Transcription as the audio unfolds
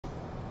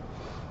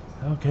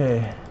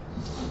Okay.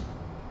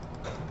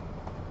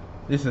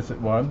 This is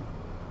one.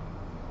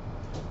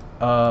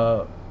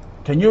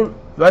 Can you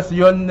raise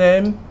your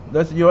name,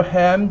 raise your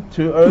hand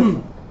to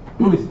us?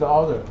 Who is the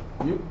author?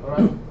 You,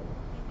 alright?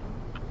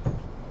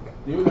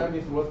 Do you like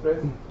this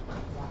workspace?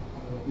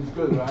 It's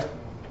good, right?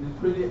 It's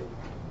pretty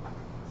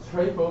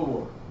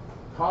straightforward,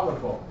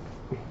 colorful,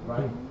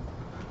 right?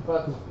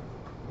 But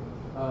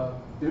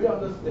do you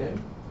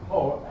understand,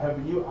 or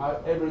have you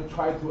ever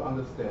tried to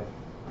understand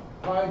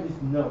why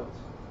this note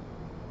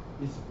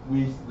is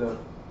with the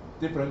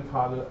different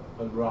color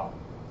around,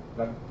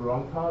 like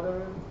brown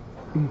color?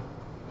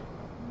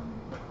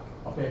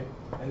 Okay,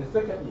 and the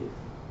second is,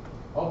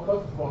 of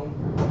course, from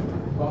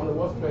the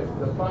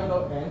workspace, the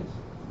final end,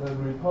 the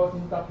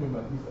reporting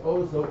document is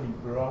also in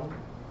brown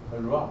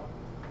around.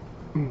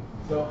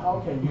 So how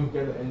can you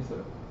get the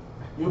answer?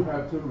 You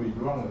have to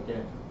rerun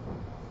again,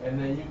 and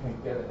then you can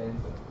get the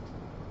answer.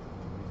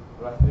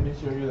 Right, let me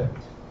show you that.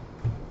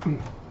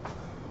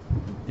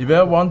 If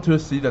I want to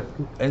see the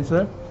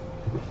answer,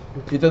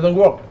 it doesn't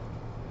work.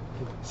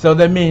 So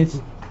that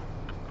means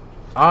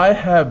I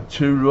have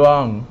to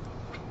run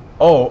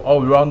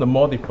or run the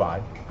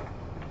modify.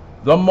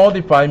 The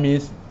modify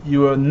means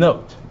your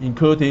note,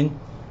 including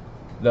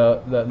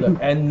the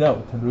end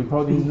note,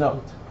 reporting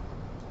note,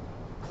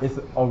 is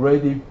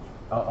already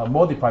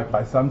modified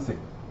by something.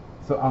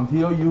 So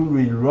until you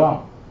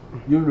rerun,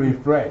 you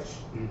refresh,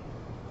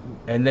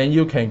 and then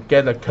you can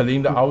get a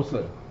clean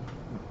answer.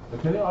 The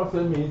clean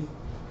answer means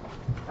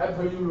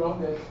after you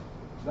run it,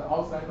 the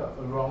outside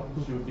around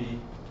should be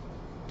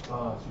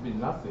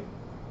nothing,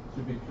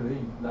 should be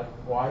clean, like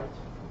white.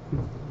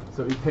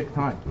 So it takes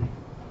time.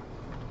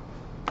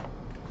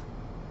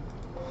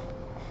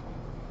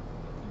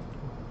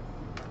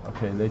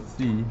 Okay, let's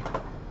see.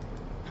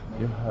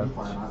 You have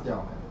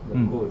the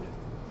code.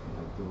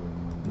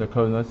 The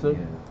code answer?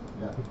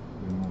 Yeah,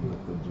 remove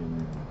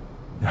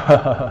the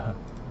code.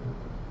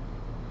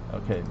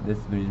 Okay, let's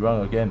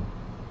rerun again.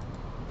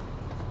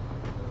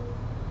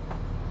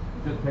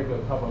 Just take a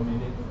couple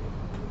minutes,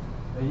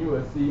 and you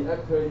will see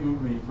after you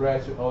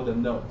refresh all the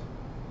notes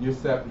you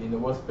set in the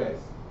workspace,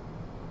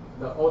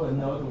 all the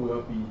notes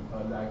will be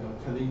like a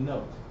clean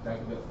note,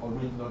 like the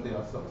original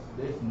data source.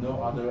 There is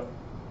no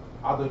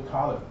other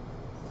color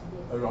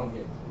around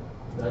it.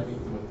 That is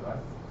good, right?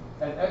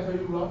 And after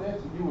you run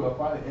it, you will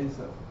find the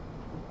answer.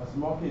 A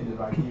small hint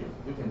right here.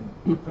 You can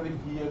click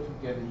here to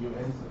get your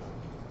answer.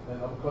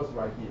 And of course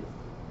right here.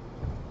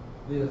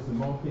 There's a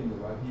small hint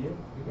right here.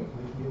 You can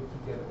click here to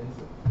get the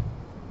answer.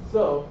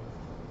 So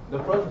the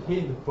first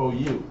hint for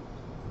you,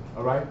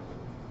 all right?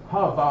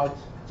 How about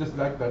just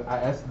like I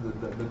asked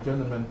the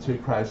gentleman 2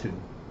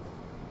 questions.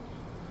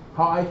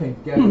 How I can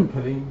get a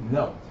clean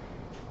note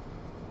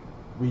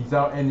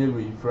without any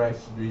refresh,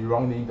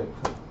 rerunning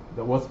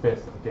the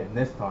workspace again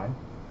next time?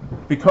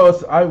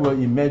 Because I will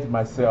imagine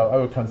myself, I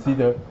will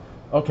consider,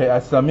 okay, I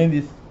submit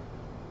this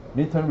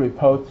midterm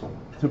report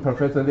to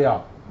Professor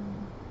Liao.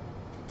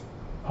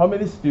 How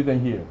many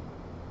students here?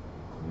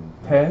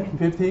 10,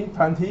 15,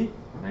 20?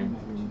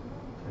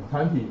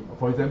 20,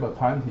 for example,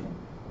 20.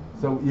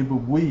 So if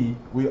we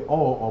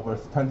all over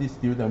 20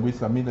 students, we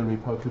submit the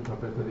report to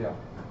Professor Liao,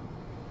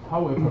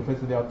 how will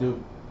Professor Liao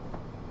do?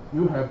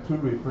 You have to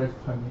refresh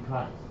 20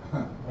 times,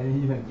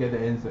 and he can get the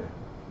answer.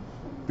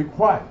 Be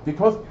quiet,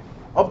 because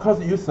of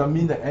course you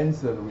submit the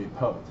answer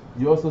report.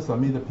 You also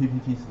submit the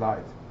PPT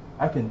slides.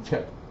 I can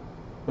check,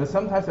 but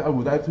sometimes I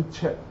would like to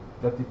check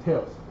the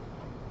details.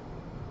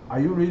 Are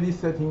you really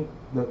setting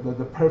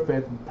the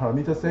perfect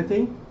parameter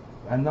setting?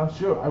 I'm not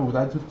sure. I would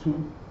like to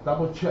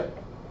double check,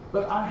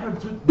 but I have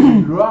to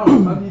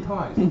rerun 20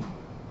 times.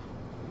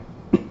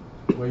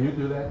 Will you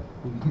do that?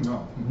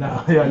 No.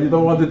 No, yeah, you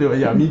don't want to do it.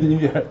 Yeah, me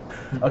neither.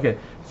 Okay,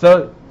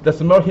 so the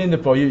small hint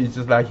for you is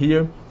just like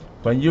here.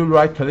 When you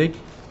right click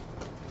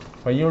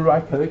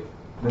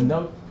the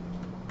note,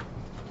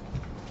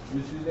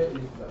 you see there is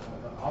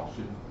an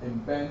option,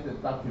 embed the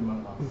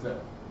document on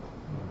cell.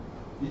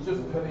 You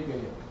just click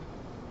it.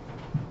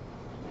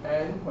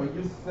 And when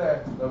you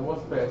set the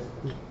workspace,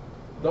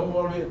 don't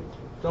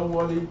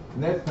worry,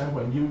 next time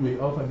when you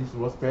reopen this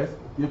workspace,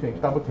 you can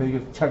double click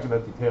it, check the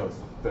details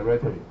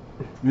directly.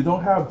 You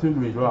don't have to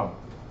rerun.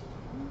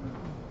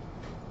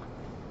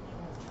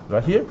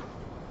 Right here,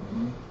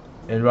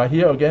 and right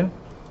here again,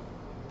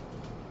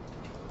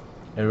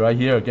 and right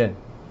here again.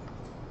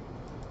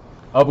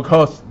 Of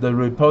course, the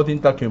reporting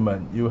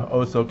document, you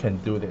also can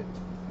do that.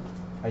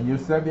 And you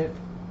save it.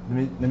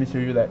 Let me show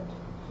you that.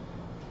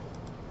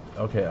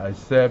 Okay, I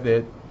saved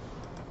it.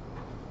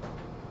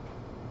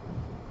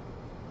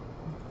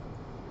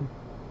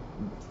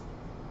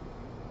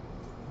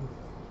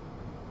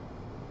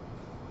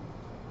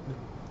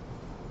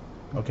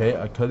 Okay,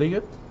 I click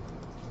it.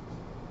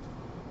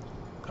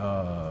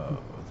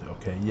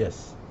 Okay,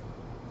 yes.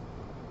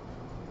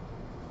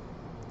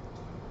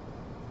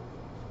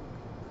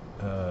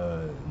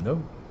 No.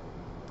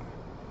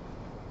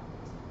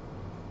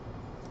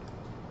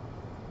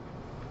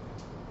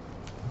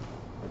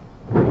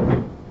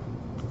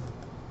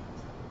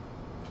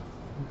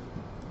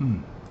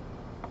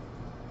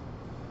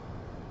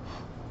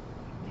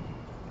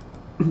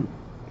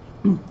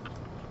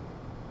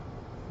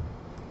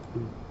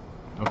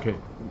 Okay,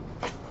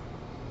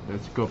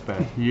 let's go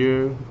back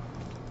here.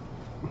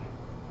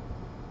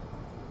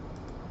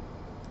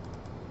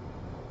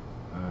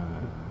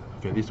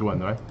 Okay, this one,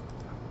 right?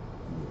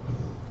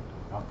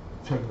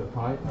 Check the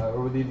time. I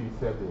already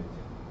reset it.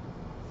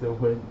 So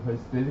when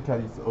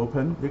STATISTICA is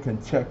open, you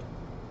can check.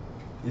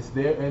 Is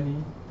there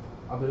any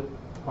other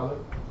color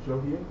show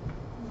here?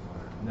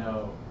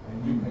 No.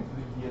 And you can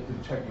click here to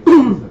check your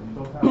answer. You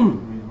don't have to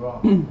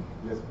rerun.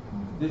 Yes.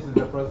 This is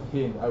the first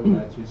hint I would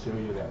like to show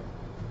you that.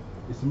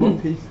 It's small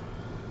piece,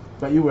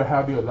 but it will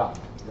help you a lot.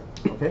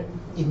 Okay?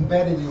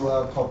 Embedded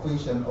your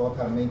coefficient or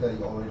parameter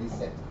you already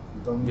set.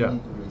 You don't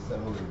need to reset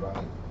or rerun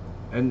it.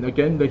 And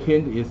again, the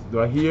hint is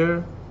right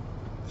here.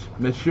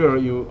 Make sure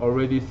you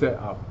already set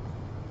up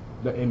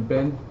the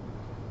embed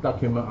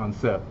document on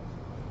cell.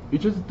 You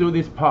just do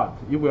this part.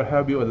 It will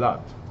help you a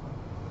lot.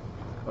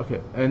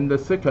 Okay, and the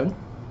second,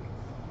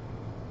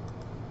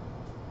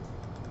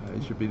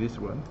 it should be this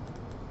one.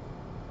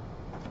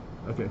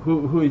 Okay,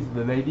 who is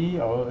the lady?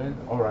 All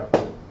right.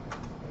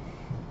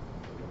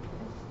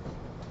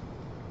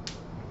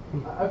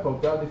 I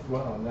forgot this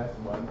one on last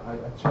one. I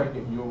checked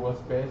your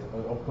workspace.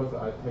 Of course,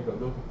 I take a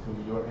look to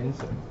your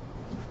answer.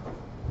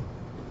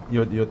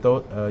 Your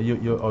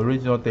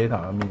original data.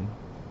 I mean,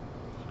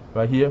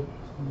 right here.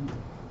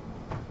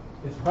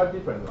 It's quite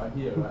different right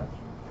here, right?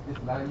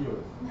 It's not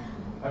yours.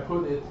 I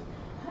put it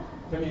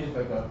 10 minutes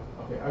ago.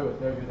 Okay, I will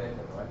tell you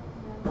later, right?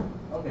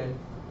 Okay,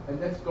 and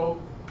let's go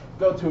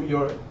to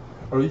your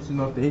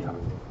original data.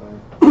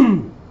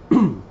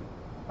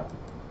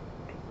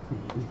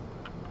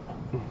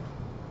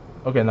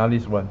 Okay, not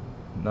this one.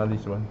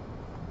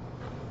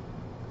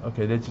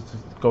 Okay, let's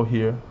just go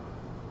here.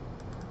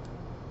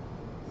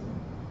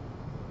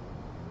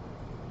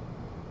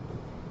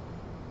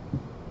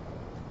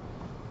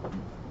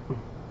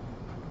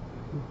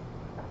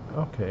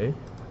 Okay,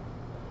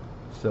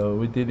 so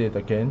we did it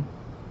again,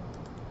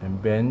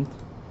 and bend,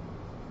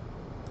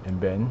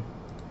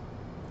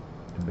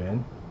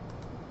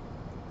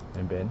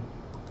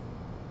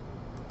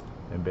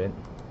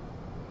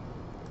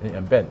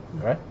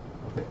 right?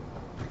 Okay.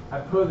 I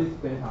put this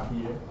data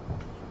here.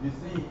 You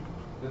see,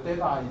 the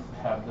data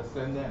have the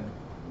same name.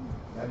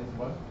 That is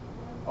one.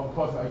 Of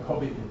course, I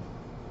copied it.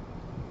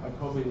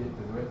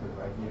 Directly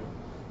right here.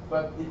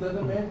 But it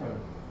doesn't matter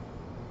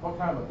what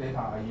kind of data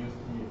I use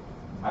here.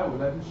 I would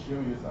like to show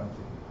you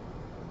something.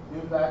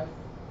 If like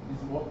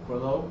this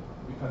workflow,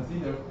 you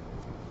consider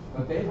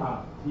the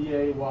data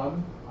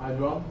TA1, I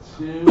run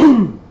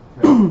to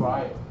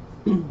clarify it.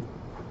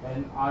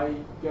 And I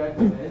get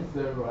an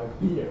answer right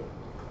here.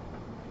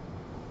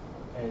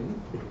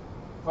 And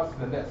what's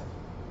the next?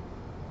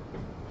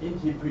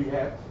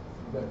 Interpret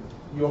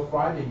your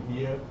finding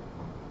here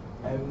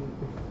and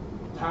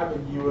type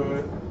in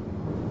your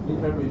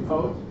inter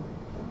report,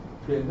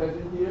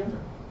 presentation here,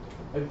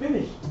 and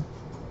finish.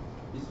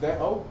 Is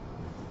that all?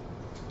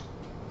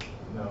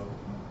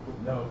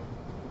 No.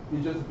 You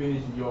just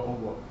finish your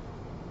homework.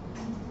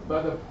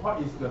 But what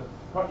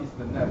is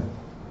the next?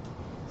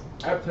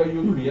 After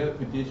you create a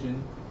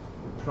petition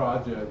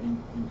project,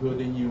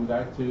 including you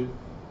like to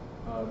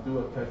do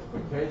a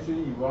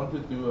classification, you want to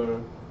do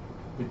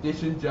a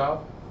petition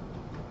job,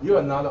 you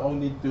are not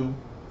only do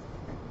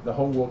the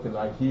homework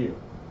like here.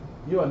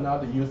 You are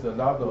not use a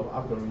lot of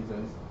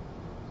algorithms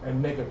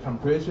and make a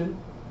compression,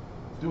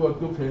 do a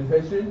good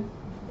presentation,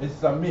 and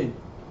submit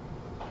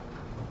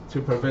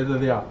to Professor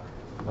Liao.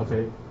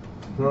 Okay,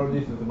 so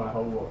this is my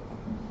homework.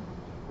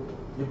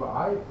 If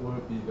I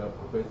would be the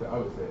professor, I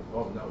would say,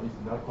 oh no, it's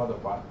not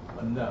qualified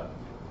enough.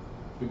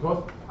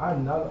 Because I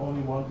not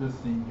only want to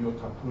see your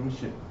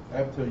conclusion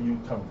after you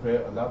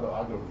compare a lot of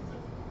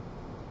algorithms.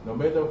 No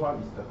matter what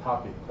is the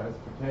topic,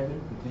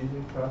 classification,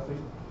 petition,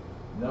 classing,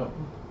 no.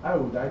 I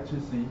would like to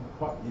see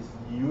what is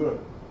your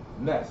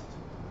next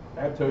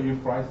after you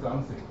find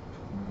something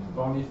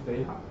from this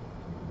data.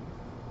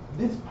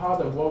 This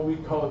part of what we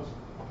call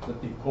the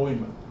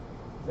deployment.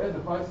 That's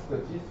why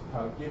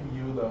STATISTICA give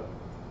you the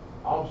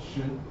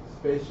option,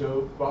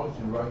 special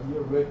function right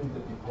here, rapid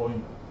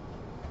deployment.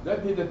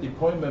 Rapid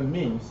deployment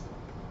means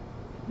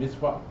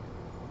what?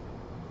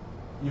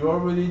 You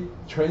already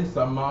trained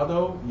some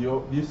model,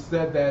 you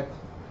said that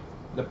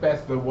the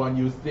best one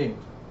you think.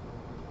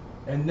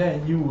 And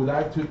then you would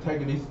like to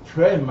take this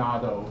trained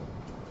model,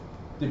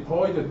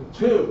 deploy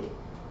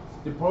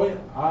it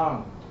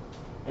on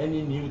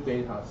any new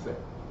data set.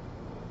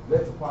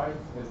 That's why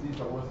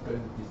STATISTICA was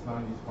going to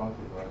design this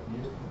function right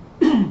here.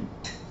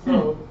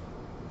 So,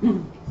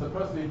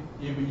 supposedly,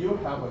 if you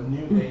have a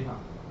new data,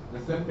 the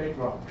same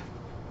background.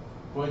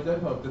 For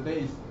example, today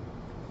is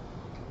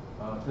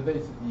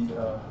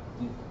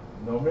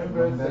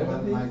November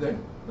 17th.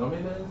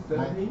 November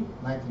 17th?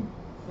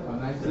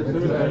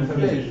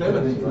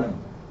 17, right?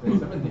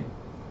 17.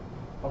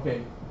 Okay,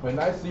 when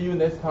I see you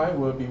next time,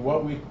 will be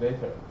 1 week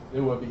later. It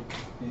will be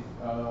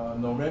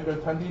November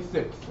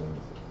 26th.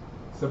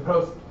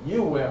 Suppose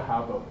you will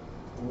have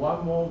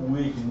one more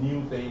week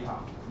new data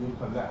you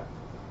collect.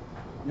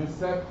 You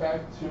set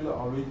back to the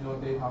original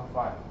data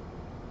file.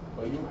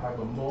 but you have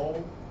a more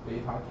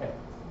data cap.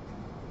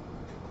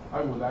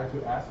 I would like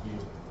to ask you,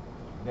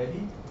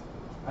 Lady,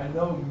 I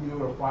know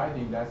you are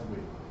finding last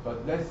week,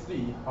 but let's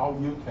see how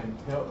you can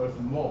tell us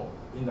more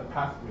in the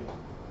past week.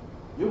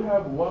 You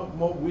have one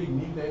more week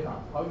new data,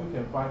 how you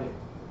can find it?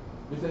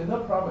 You say,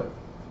 no problem.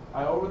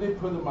 I already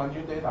put my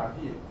new data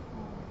here.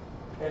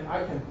 And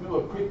I can do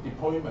a quick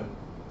deployment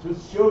to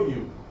show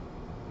you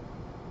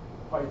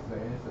what is the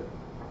answer.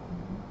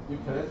 You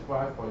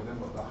classify, for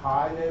example, the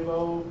high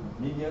level,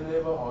 medium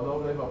level, or low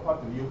level,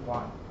 what do you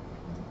find?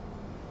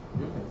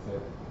 You can say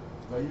that.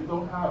 But you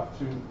don't have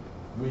to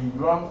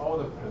rerun all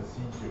the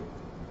procedure.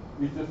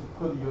 You just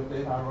put your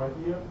data right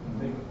here,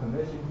 make a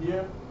connection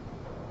here,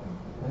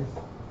 and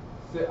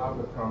set up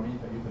the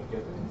parameter, you can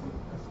get the answer.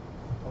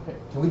 Okay.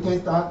 Can we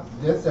take that?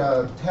 There's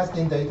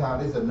testing data,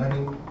 there's a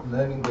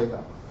learning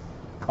data.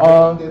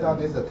 Learning data,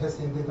 there's a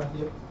testing data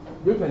here.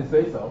 You can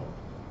say so.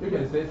 You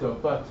can say so,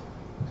 but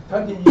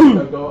 20 years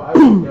ago, I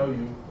will tell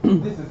you,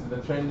 this is the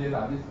training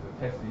data, this is the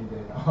testing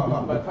data.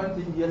 But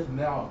 20 years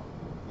now,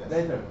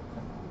 later,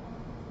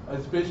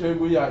 especially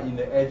we are in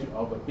the edge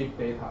of a big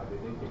data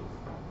decades,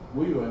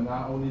 we will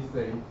not only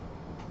say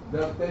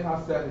the data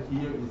set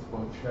here is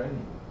for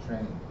training.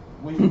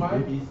 We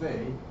might be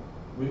saying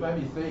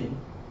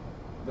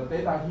the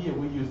data here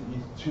we use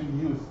is to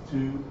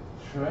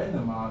train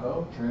the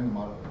model.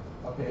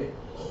 Okay,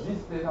 this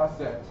data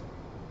set,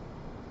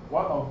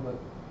 one of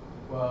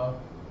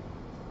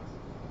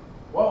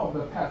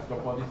the tasks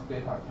for this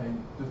data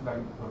can, just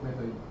like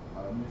Professor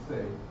you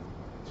say,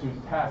 to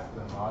test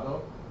the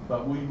model,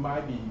 but we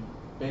might be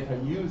better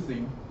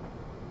using,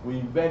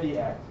 we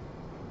verify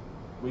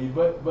if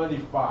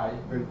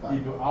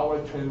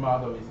our trained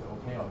model is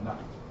okay or not.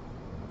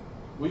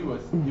 We will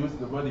use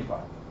the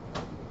verify.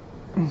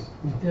 Is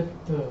that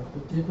the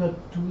data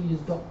 2 is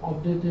the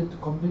updated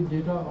complete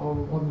data or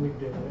 1 week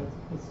data?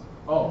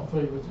 Oh.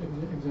 Sorry, which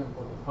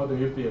example? How do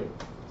you feel?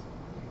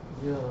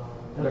 Yeah.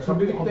 The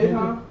complete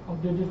data?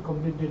 Updated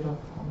complete data.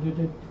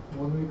 Updated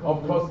 1 week.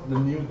 Of course, the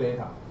new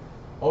data.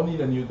 Only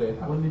the new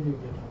data. Only new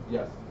data.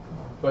 Yes.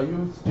 But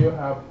you still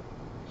have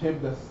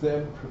keep the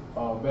same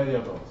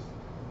variables,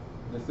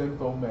 the same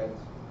format.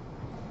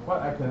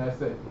 What can I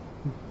say?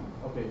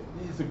 Okay,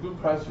 this is a good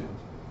question.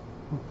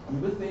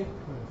 If you think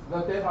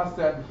the data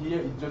set here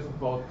is just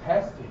for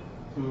testing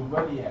to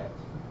validate,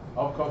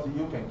 of course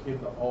you can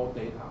keep the old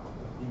data,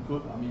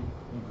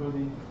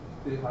 including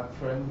data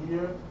trend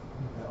here,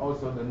 and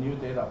also the new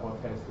data for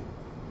testing.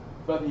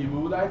 But if you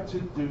would like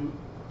to do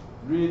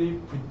really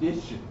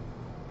prediction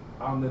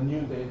on the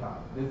new data,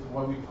 that's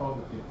what we call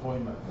the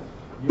deployment.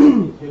 You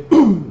only keep the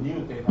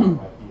new data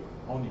right here,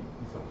 only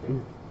it's okay.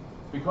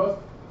 Because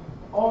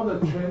all the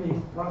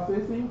training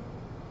processing,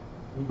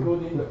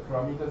 including the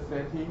parameter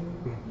setting,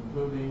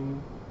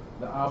 including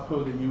the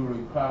output that you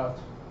require,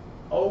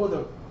 all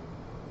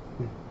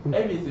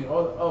everything,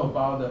 all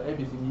about the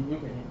everything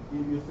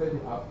you set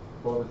it up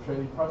for the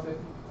training process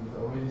is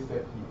already set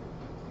here.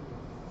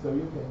 So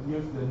you can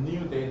use the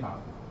new data,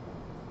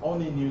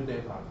 only new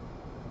data,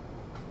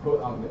 put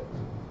on that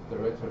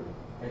directory.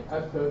 And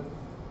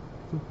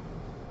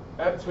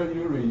after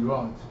you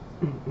rerun,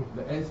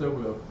 the answer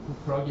will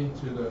plug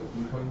into the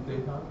deploying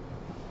data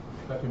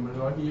document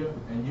right here,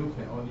 and you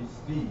can only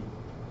see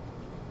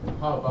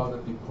how about the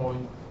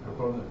deploying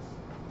performance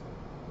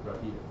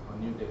right here on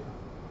new data.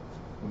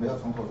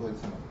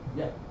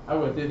 Yeah, I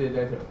will do it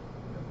later.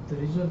 The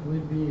result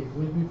will be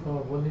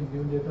for only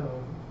new data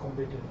or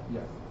complete data?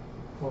 Yes.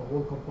 For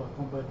whole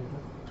compiled data?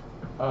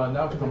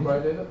 Now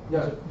compiled data?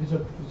 Yes.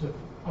 Result,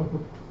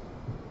 output.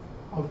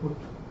 Output,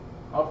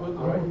 right?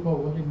 Output for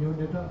only new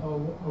data or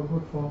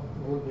output for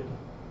whole data?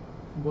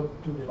 Both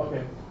two data.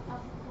 Okay.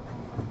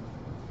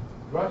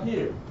 Right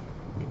here,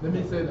 let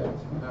me say that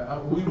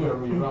we will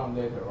rerun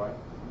later, right?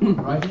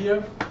 Right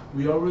here,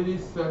 we already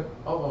set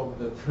all of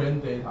the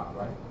trend data,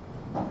 right?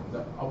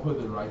 The output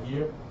is right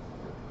here.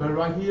 But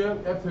right here,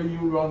 after you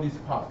run this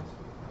part,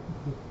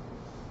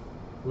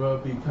 will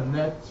be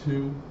connected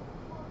to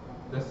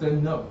the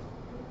same node.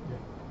 Yeah.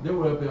 There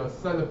will be a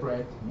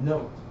celebrate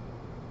node,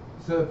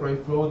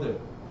 celebrate folder,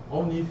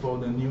 only for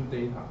the new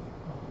data.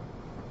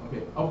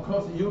 Okay, of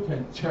course you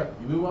can check,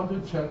 if you want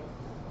to check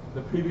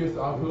the previous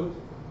output,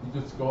 you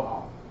just go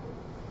out.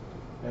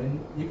 And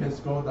you can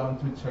scroll down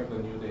to check the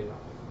new data.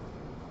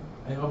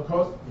 And of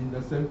course, in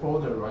the same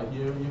folder right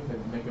here, you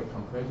can make a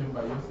comparison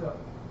by yourself.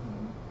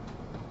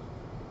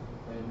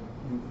 And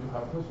you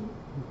have a question?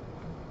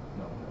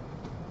 No.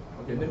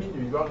 Okay, let me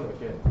rerun it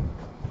again.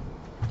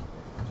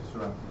 Just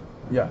run.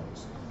 Yeah.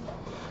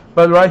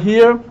 But right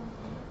here,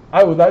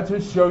 I would like to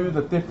show you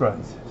the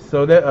difference.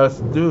 So let us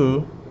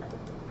do.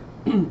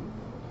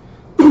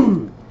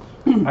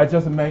 I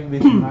just make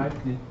this knife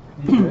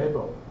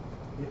disable.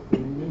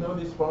 You know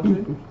this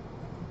function?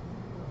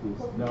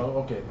 No?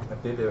 Okay, I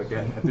did it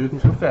again. I do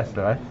it too fast,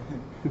 right?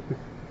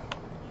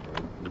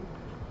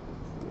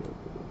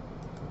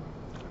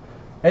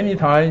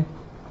 Anytime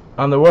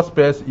on the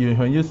workspace,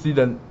 when you see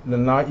the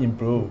line in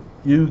blue,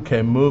 you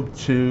can move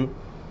to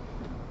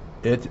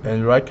it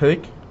and right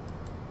click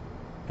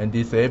and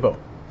disable.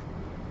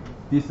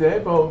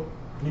 Disable,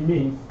 it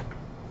means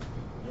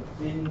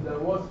in the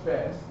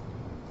workspace,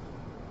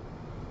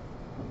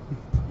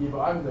 if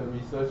I'm the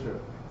researcher,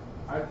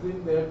 I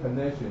think their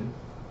connection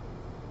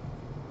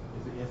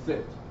is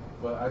inset,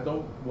 but I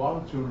don't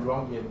want to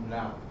run it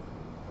now.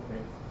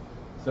 Okay,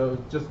 so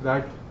just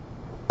like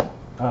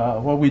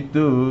what we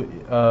do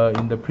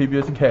in the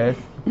previous case,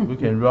 we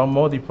can run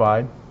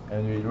modify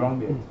and we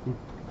run it.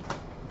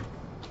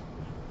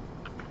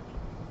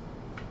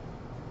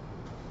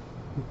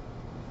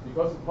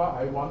 Because what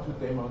I want to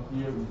demo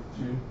here is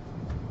to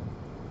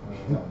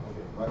okay,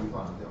 why you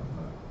found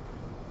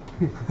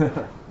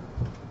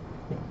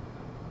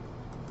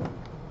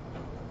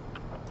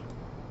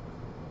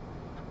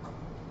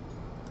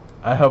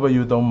I hope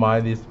you don't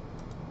mind this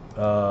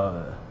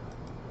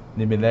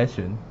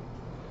limitation,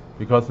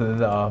 because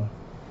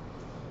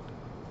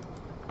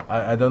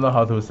I don't know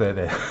how to say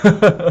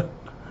that.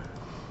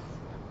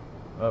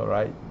 All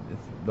right,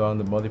 let's run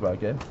the modify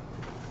again.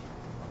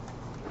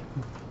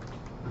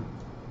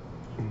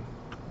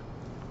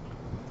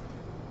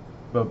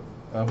 But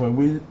when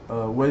we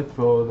wait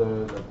for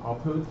the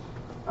output,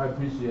 I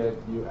appreciate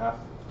you ask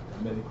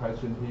many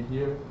questions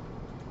here.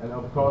 And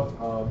of course,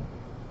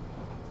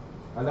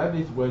 I like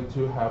this way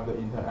to have the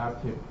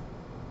interactive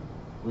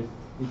with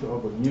each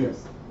of you.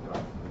 Yes.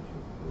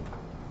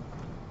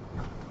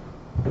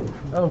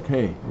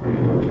 Okay.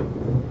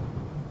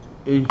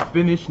 It's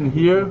finished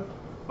here.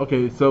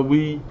 Okay, so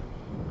we,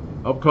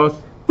 of course,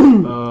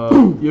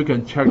 you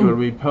can check the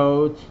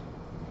report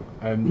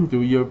and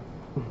do your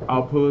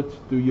output,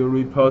 do your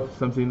report,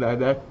 something like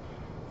that.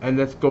 And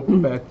let's go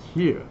back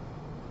here.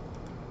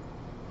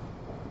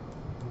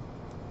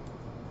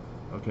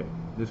 Okay,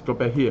 let's go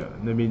back here.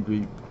 Let me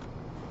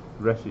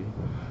refresh it.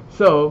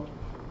 So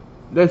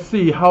let's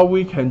see how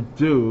we can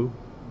do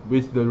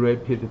with the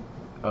rapid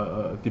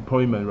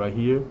deployment right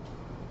here.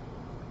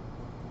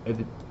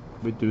 And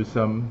we do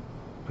some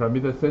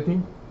parameter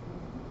setting.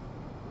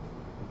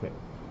 Okay.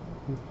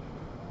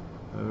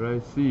 All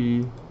right,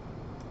 see.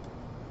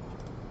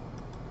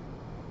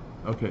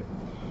 Okay,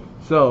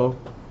 so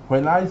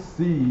when I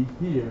see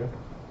here,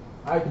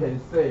 I can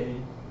say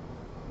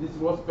this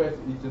workspace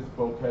is just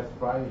broadcast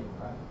filing,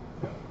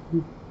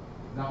 right?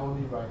 Not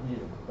only right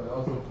here, but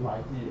also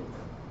right here,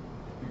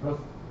 because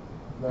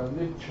the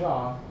lip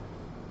chart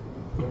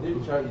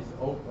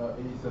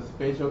is a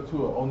special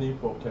tool only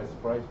for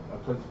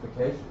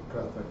classification.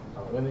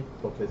 Only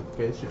for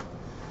classification.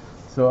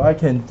 So I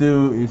can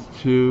do is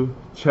to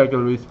check a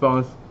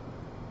response,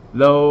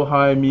 low,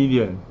 high,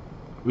 medium.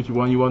 Which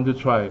one you want to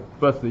try?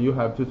 First, you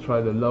have to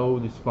try the low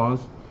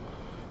response.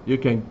 You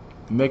can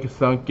make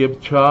some gap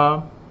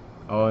chart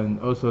and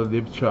also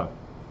lip chart,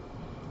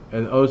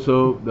 and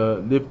also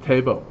the lip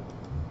table.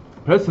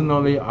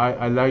 Personally,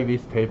 I like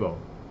this table.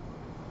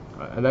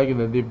 I like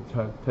the lip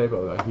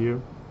table right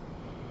here.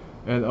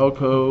 And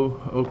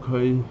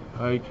okay,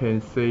 I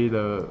can say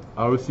the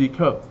RC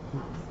curve.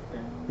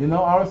 You know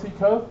RC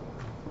curve?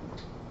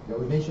 Yeah,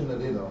 we mentioned a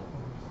little.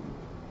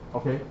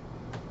 Okay.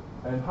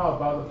 And how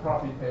about the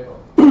profit table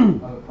on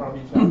the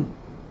profit chart?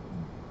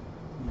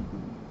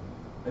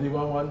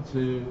 Anyone want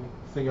to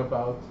think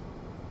about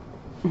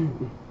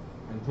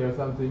and tell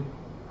something?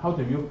 How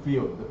do you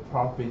feel the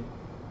profit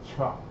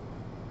chart?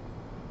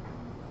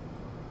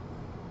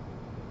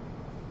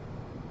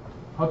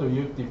 How do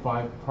you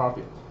define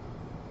profit?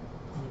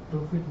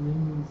 Profit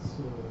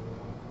means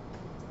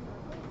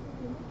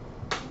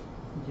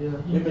yeah.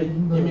 You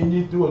mean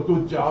you do a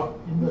good job?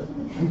 In the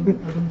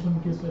assumption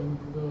case and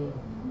the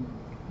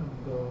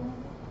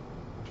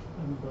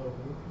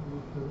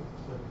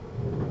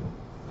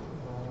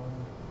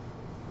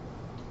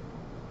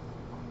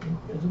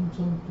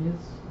assumption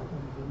case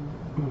and then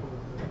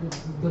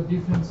the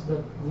difference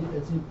that we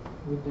achieve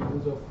with the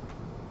use of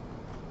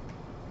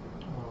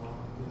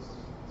this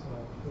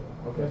chart.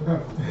 Okay.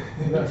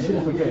 Yeah,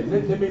 it's okay.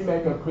 Let me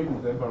make a quick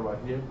example right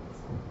here.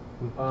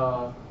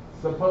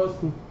 Suppose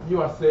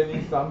you are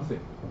selling something.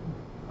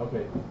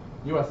 Okay,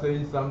 you are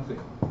selling something,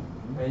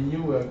 and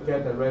you will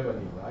get the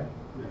revenue, right?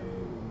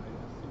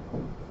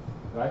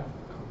 Right?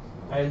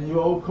 And you,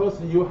 of course,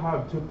 you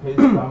have to pay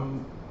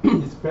some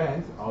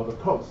expense or the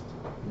cost,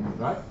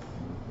 right?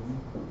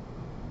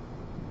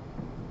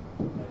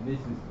 And this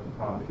is the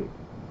profit.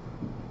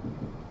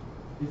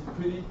 It's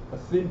pretty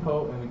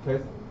simple and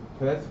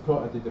classical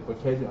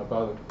identification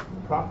about the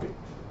profit.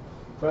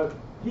 But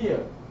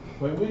here,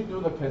 when we do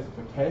the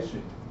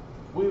classification,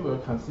 we will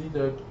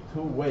consider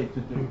two ways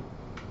to do.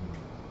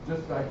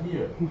 Just like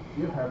here,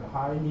 you have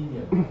high,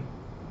 medium.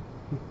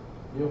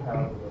 You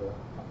have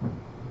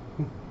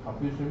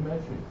confusion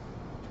matrix.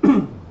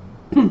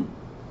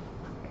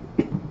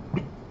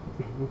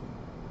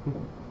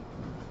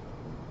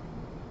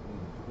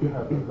 You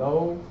have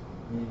low,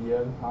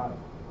 medium, high.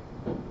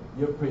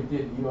 You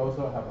predict you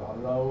also have a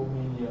low,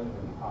 medium,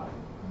 and high.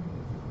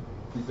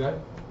 Is that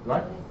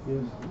right?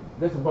 Yes.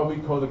 That's what we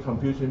call the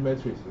confusion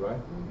matrix, right?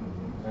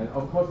 Mm-hmm. And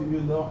of course,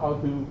 you know how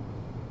to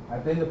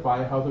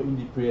identify how to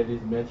interpret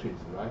this matrix,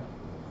 right?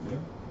 Yeah.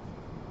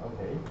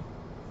 Okay.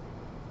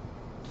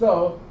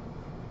 So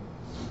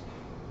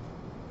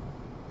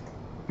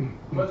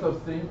First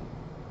of thing,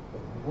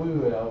 we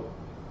will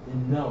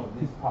know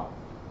this part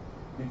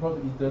because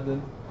it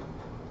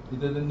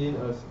doesn't need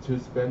us to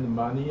spend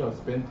money or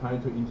spend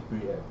time to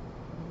integrate.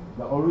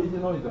 The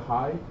original is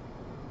high,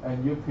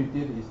 and you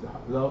predict is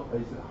low,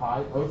 is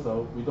high.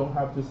 Also, we don't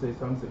have to say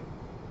something,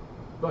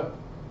 but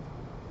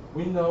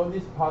we know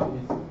this part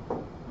is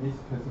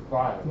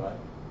misclassified, right?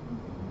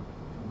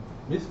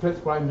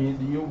 Misclassified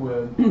means you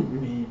will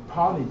be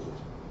punished.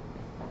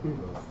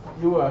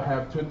 You will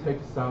have to take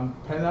some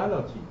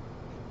penalty,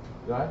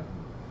 right?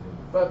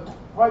 But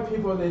why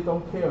people they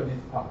don't care this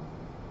part?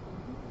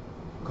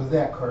 Because they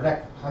are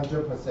correct,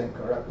 100%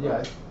 correct. Yes.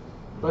 Right?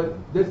 But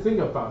let's think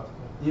about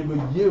if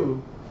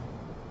you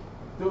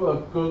do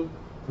a good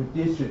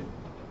prediction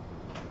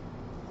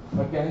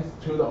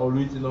against to the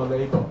original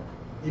label,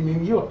 it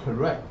means you are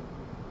correct.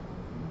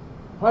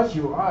 Why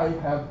should I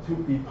have to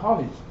be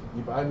punished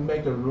if I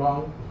make a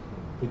wrong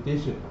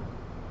prediction?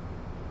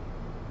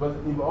 But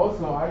if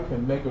also I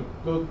can make a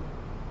good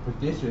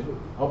prediction,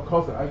 of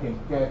course I can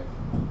get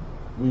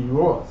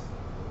rewards.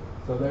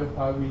 So that's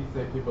why we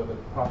say people the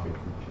profit.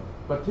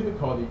 But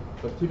typically,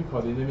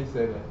 let me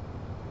say that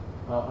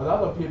a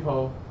lot of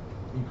people,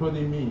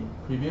 including me,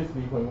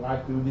 previously when I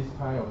do this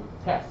kind of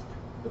task,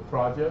 the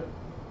project,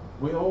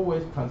 we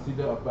always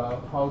consider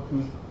about how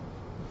to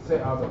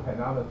set out the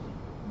penalty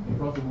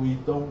because we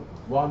don't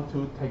want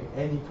to take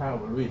any kind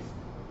of risk.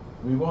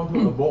 We want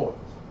to avoid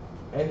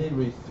any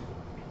risk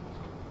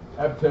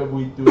after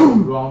we do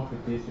the wrong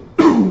prediction.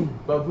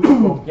 But we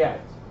forget,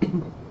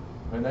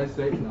 when I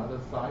say another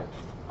side,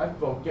 I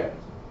forget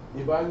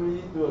if I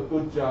really do a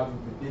good job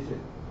in prediction,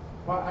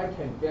 what I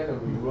can get a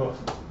reward.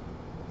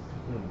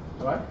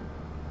 Right?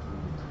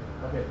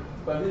 Okay,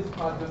 but this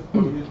part just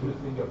for you to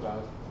think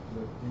about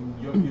in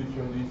your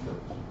future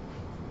research.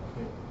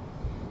 Okay.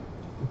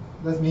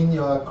 That means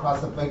your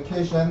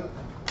classification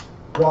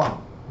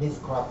wrong,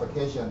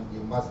 misclassification,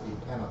 it must be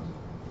penalty,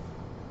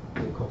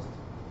 the cost.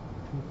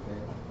 Okay.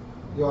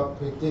 Your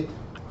predict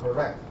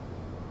correct,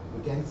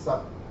 you can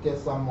get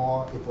some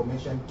more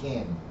information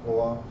gain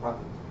or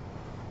profit.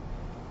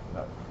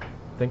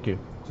 Thank you.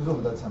 这是我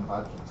们的惩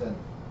罚矩阵。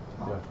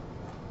 Yeah.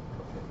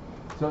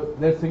 Okay. So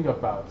let's think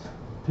about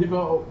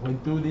people when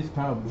do this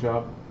kind of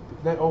job,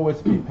 there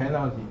always be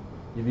penalty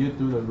if you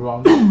do the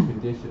wrong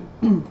prediction.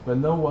 But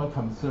no one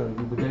concerned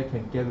if they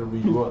can get a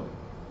reward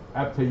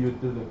after you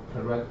do the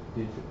correct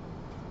prediction.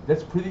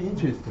 That's pretty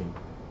interesting,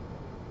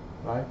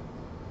 right?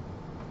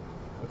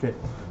 Okay.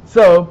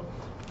 So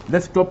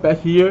let's go back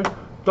here.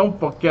 Don't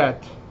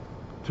forget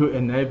to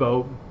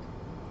enable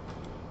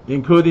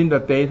including the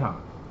data.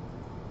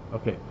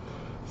 Okay.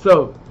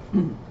 So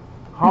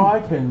how I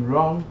can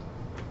run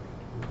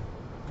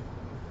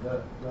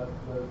the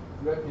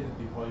rapid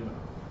deployment?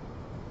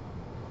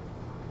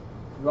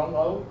 Run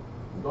all?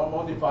 Run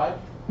modify?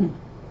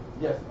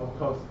 Yes, of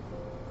course.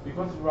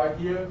 Because right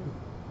here,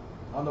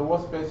 on the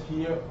workspace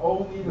here,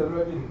 only the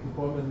rapid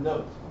deployment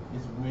node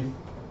is with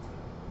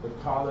the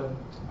color,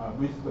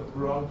 with the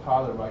brown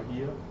color right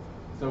here.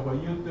 So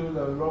when you do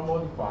the run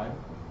modify,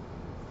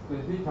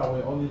 STATISTICA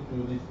will only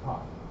do this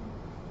part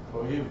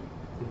for you.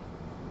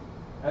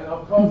 And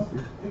of course,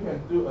 you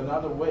can do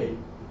another way.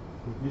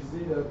 You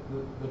see the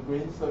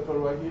green circle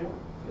right here?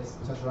 Yes,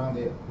 just around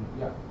there.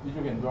 Yeah, you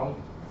can run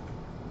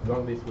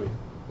this way.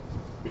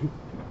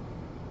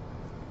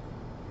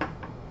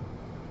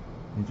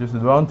 You just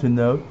run to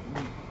node,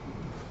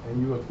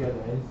 and you will get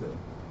the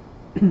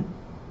answer.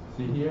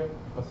 See here?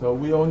 So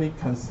we only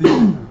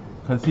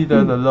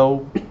consider the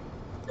low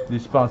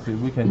response.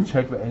 We can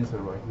check the answer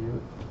right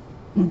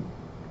here.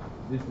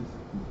 This is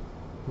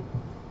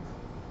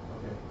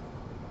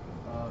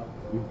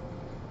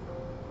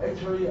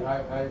actually,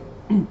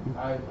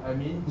 I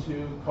mean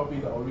to copy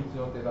the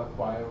original data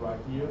file right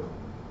here.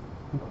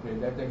 Okay,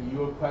 that's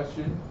your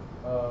question.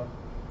 The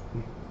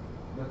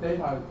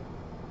data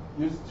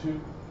used to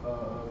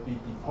be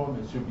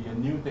deployment should be a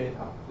new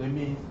data. That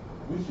means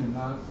we should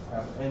not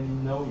have any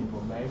no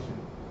information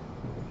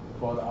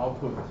for the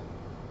output.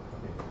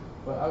 Okay.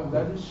 But I would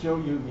like to show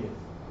you it.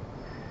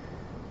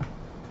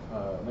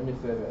 Let me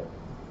say that.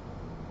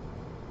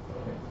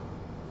 Okay.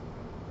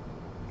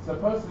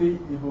 Supposedly,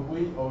 if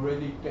we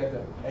already get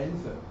the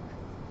answer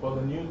for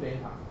the new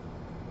data,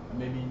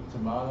 maybe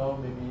tomorrow,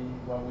 maybe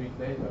 1 week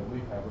later, we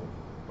have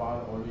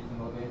found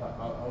original data.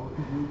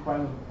 We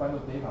find the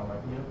data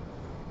right here.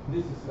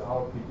 This is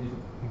our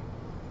prediction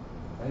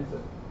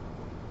answer.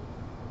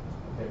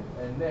 Okay,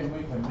 and then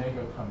we can make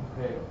a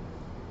compare.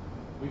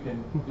 We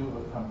can do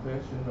a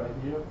comparison right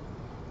here.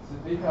 So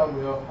data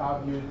will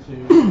help you to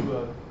do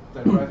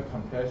a direct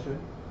comparison.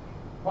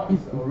 What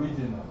is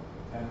original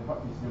and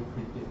what is your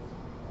predict?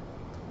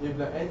 If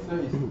the answer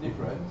is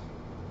different,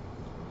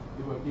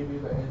 it will give you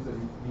the answer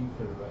is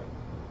incorrect.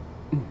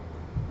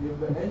 If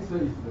the answer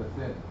is the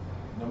same,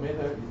 no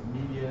matter it's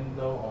median,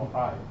 low, or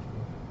high,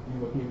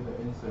 it will give the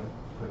answer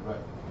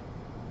correct.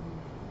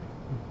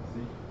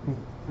 See, it's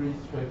pretty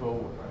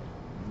straightforward, right?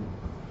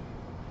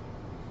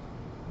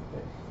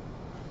 Okay.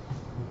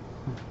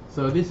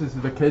 So this is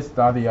the case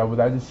study. I would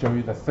like to show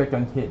you the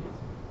second hint.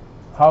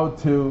 How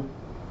to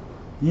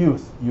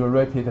use your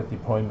rapid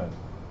deployment.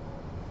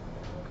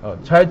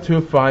 Try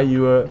to find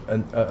your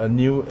a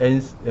new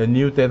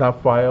data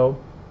file,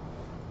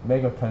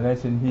 make a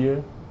connection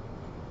here,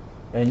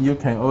 and you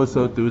can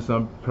also do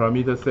some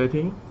parameter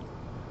setting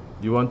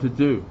you want to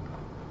do.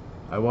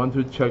 I want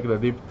to check the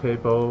lib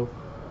table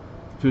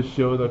to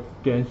show the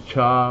Gantt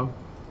chart,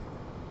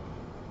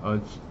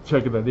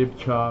 check the lib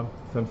chart,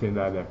 something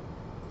like that.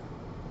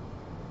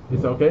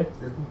 It's okay?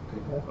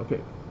 Okay.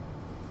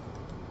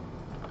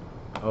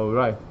 All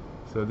right.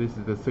 So this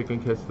is the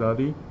second case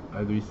study.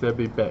 I reset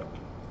it back.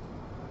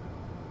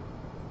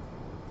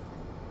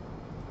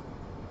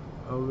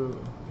 Oh,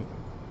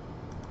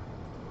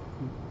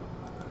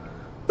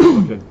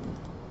 okay.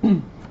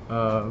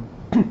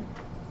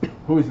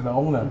 Who is the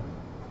owner?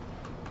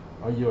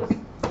 Oh, yours.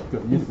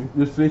 Good.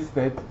 You three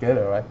stay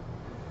together, right?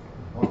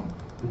 Oh.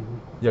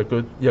 You're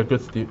good. You're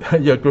good.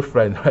 You're a good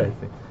friend, right? I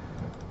think.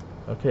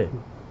 Okay.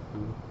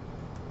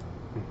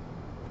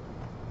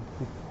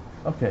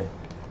 Okay.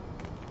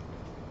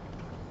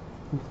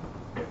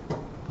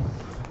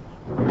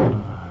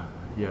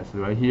 Yes,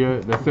 right here,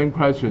 the same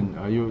question.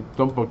 You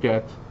don't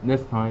forget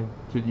next time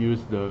to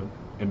use the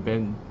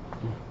embed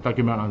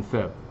document on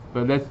SAP.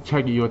 But let's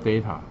check your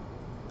data.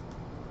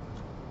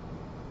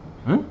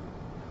 Huh?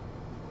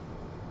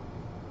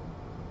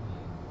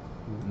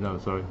 No,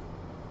 sorry.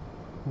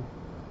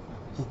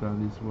 Start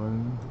this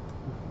one.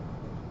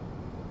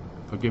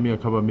 Give me a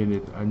couple of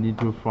minutes. I need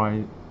to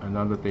find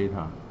another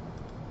data.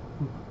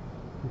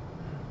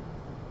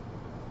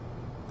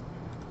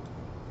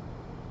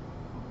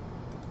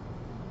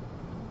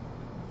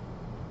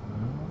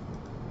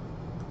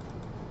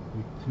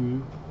 Week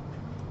 2.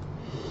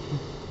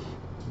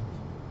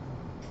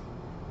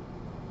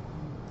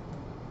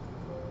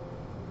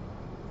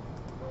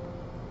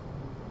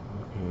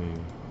 Okay.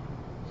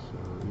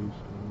 Sorry.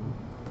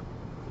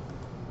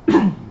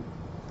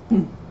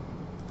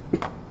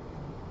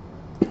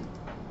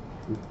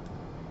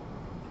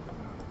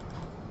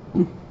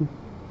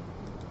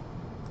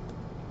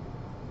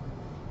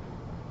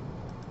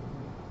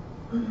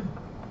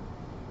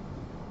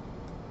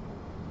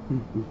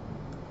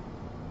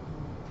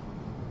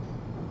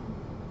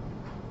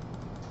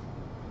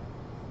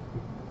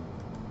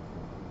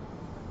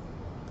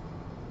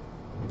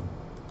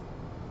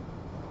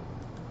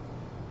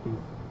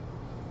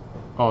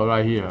 Oh,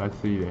 right here, I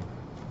see it.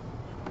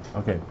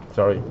 Okay,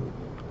 sorry.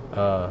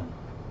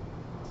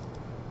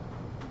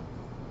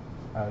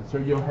 Show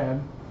your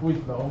hand. Who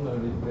is the owner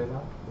of this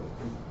data?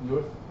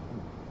 Yours?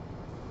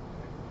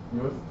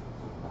 Yours?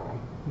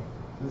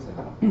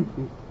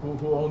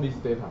 Who owns this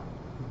data?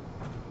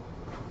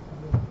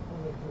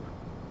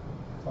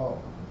 Oh.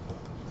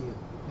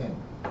 Him.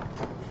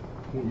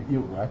 You,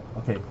 right?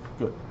 Okay,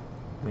 good.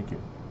 Thank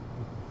you.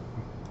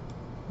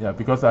 Yeah,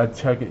 because I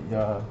checked it,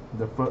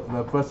 the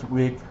first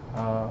week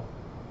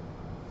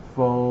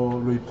for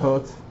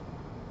report.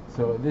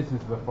 So this is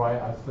the file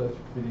I searched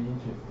pretty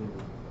interesting.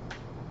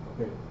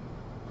 Okay.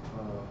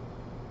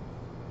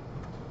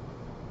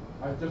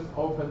 I just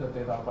opened the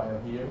data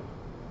file here.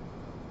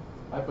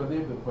 I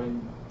believe that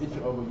when each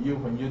of you,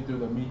 when you do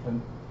the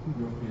midterm,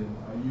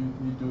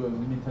 you do a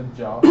midterm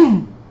job,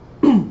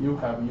 you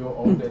have your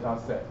own data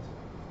set.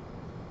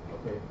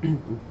 Okay.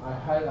 I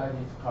highlight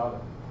this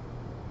column.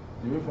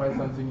 Do you find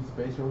something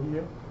special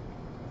here?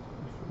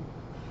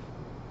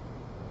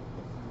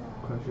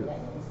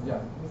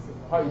 Yeah.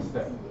 How is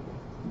that?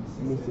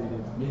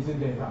 Missing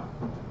data.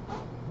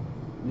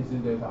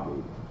 Missing data,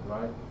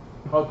 right?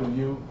 How do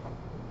you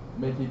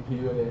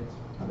manipulate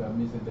the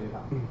missing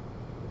data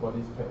for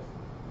this case?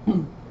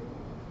 Do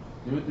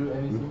you do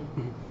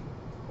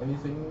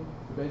anything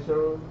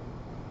special?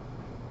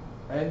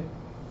 And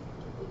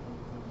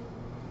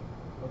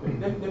okay,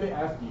 let me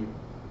ask you.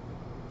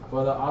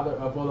 For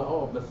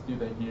all of the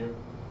students here,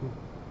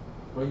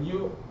 when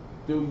you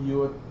do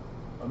your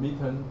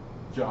midterm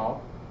job,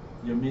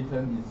 your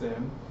midterm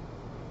exam,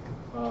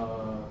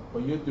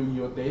 when you do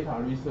your data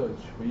research,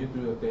 when you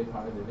do your data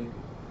analytics,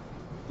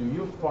 do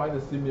you find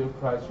a similar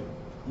question?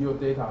 Your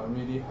data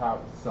really have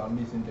some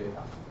missing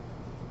data.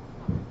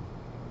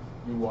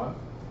 You want?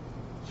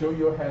 Show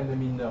your hand, let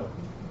me know.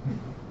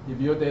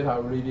 If your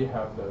data really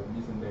have the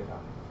missing data.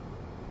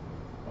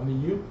 Only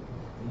you?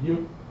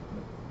 You?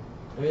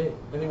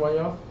 Anyone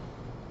else?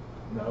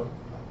 No?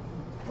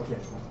 Okay.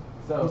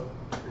 So,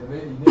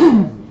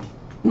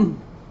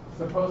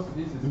 suppose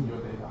this is your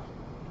data.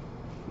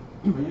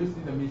 When you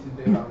see the missing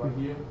data right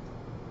here,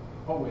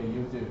 what will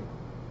you do?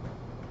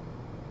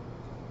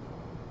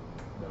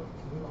 No.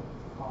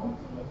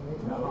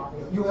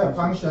 You have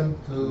function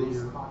to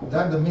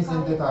let the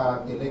missing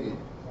data deleted.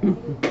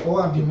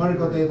 Or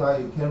numerical data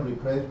you can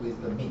replace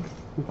with the mean.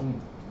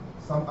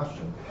 Some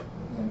action.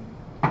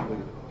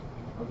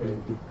 Okay,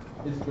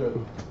 it's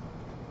good.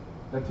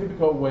 The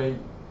typical way,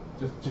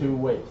 just 2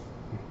 ways.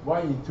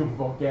 One is to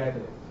forget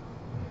it.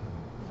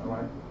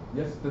 Alright?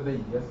 Yesterday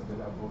I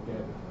forget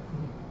it.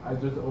 I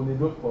just only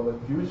look for the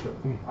future.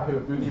 I have a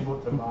beautiful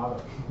tomorrow.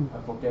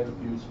 I forget the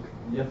future.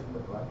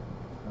 Yesterday, right?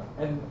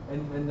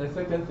 And the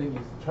second thing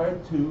is try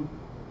to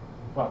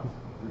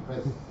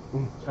Replace.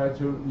 Try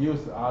to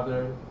use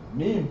other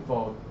mean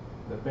for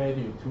the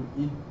value to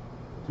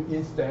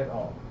instead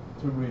of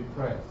to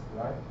replace,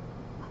 right?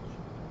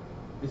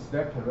 Is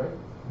that correct?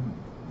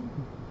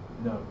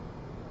 No.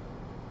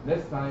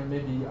 Next time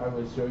maybe I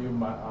will show you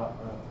my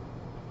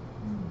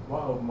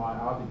one of my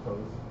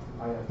articles.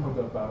 I talk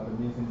about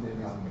the missing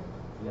data.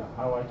 Yeah,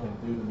 how I can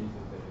do the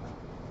missing data.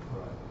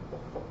 Right.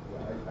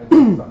 Yeah, I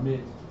just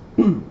submit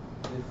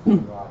this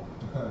right.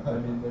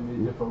 Let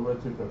me just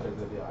forward to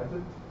Professor Liu. I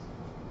just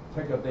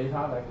take a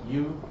data like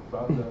you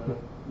from the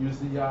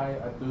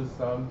UCI. I do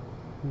some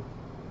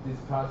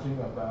discussion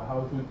about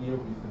how to deal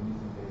with the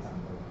missing data.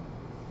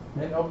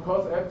 And of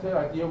course, after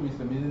I deal with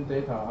the missing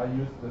data, I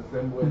use the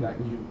same way like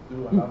you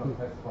do a lot of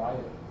test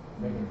prior,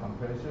 make a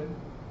comparison,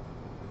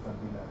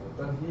 something like that.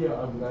 But here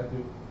I would like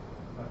to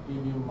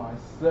give you my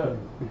third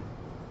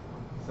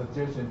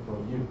suggestion for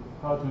you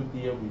how to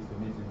deal with the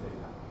missing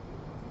data.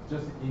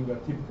 Just in a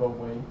typical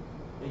way,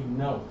 in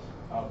note,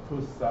 I'll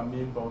put some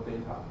info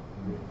data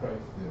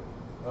replace.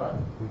 Alright?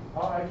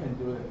 How I can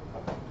do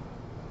that?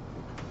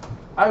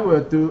 I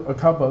will do a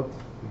couple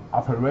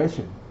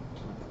operations.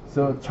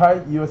 So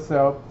try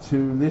yourself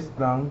to list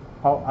down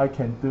how I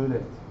can do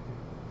that.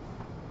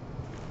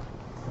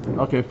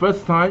 Okay,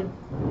 first time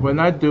when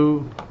I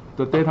do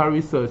the data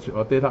research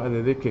or data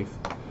analytics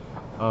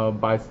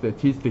by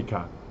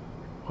Statistica,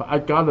 I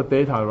got the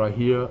data right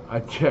here.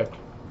 I check.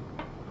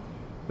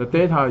 The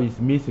data is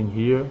missing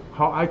here.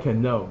 How I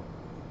can know?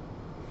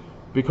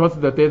 Because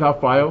the data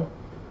file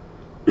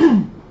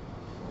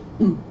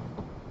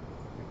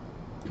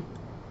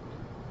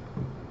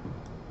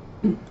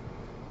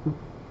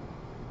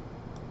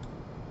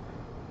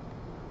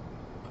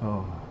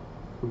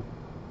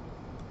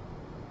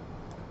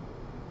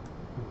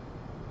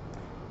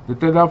the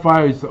data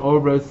file is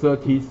over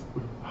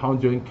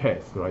 30,000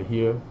 Ks right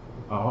here,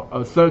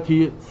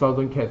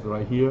 30,000 Ks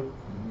right here.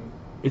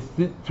 Is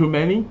it too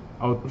many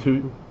or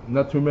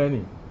not too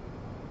many?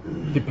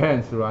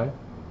 Depends, right?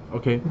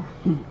 Okay.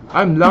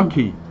 I'm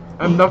lucky.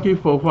 I'm lucky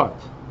for what?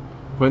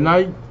 When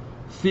I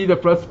see the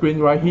first screen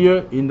right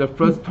here in the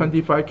first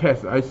 25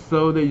 Ks, I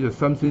saw there is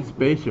something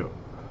special.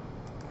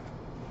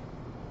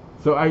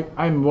 So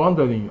I'm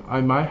wondering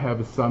I might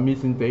have some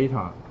missing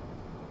data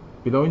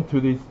belonging to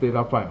this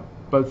data file.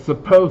 But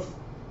suppose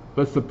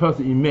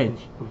image,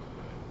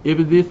 if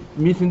this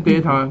missing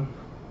data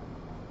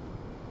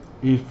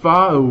is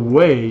far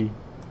away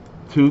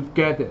to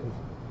get it,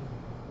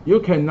 you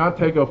cannot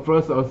take a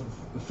first or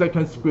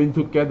second screen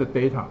to get the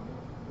data.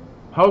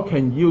 How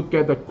can you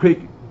get a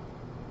quick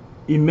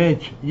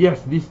image?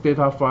 Yes, this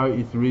data file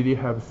is really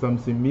have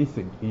something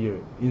missing here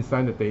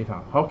inside the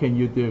data. How can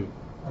you do?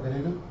 How can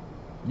you do?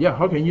 Yeah,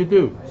 how can you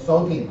do?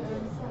 Sorting.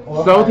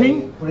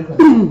 Sorting?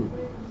 Frequency.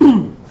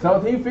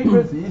 Sorting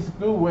frequency is a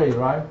good way,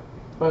 right?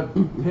 But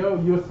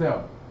tell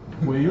yourself,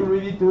 will you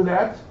really do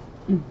that?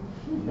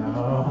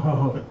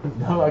 No,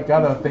 no, I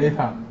got a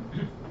data.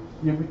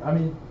 I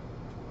mean,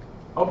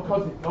 of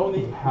course,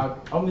 only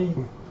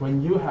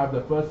when you have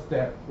the first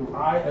step.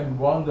 I am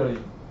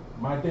wondering,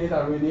 my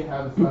data really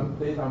have some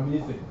data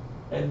missing,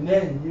 and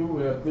then you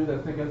will do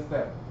the second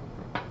step.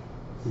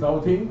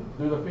 Sorting,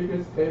 do the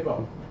frequency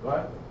table,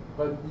 right?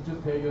 But you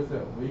just tell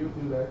yourself, will you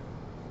do that?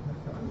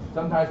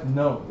 Sometimes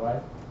no,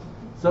 right?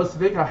 So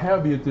Statistica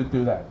help you to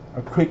do that,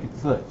 a quick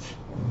search.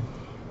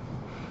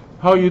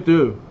 How you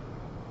do?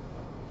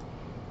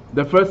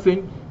 The first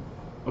thing,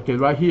 okay,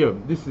 right here,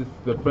 this is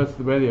the first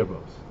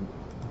variables.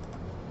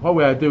 What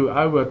will I do?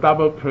 I will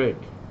double click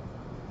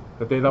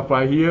the data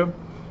file here.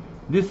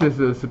 This is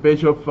a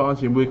special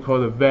function we call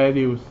the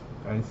values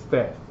and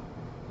stats.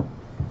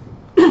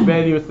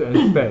 Values and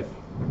stats.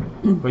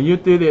 When you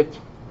did it,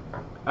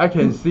 I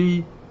can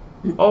see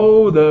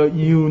all the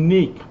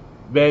unique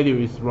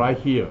values right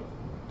here.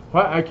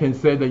 Why I can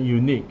say the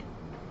unique?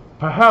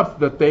 Perhaps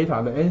the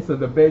data, the answer,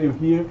 the value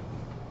here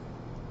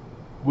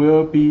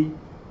will be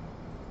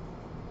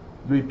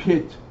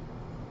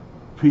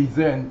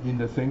present in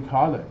the same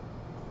color.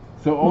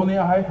 So only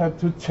I have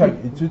to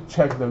check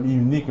the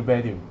unique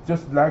value.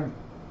 Just like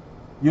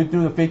you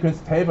do the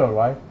frequency table,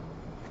 right?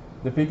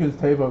 The frequency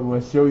table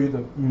will show you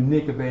the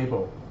unique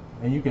table,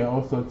 and you can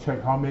also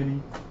check how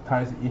many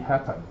times it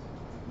happened.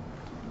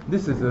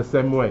 This is the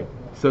same way.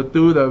 So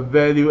do the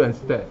value and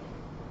stat.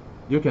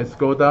 You can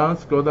scroll down,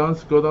 scroll down,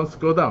 scroll down,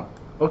 scroll down.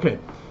 Okay,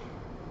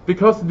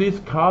 because this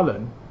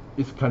column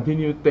is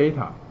continuous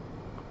data.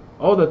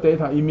 All the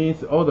data, it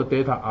means all the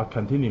data are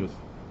continuous.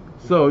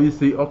 So you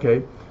see,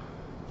 okay,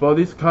 for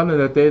this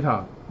column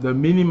data, the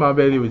minimum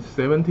value is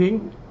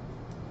 17,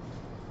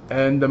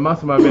 and the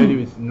maximum value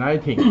is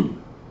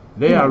 19.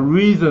 They are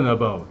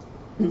reasonable,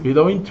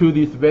 belonging to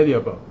this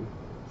variable.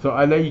 So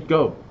I let it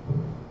go.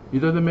 It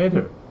doesn't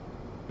matter.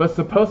 But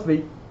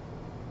supposedly,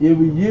 if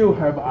you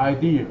have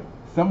idea,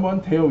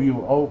 someone tell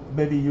you, oh,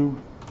 maybe you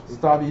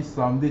study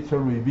some literature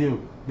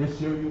review, they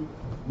show you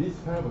this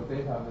kind of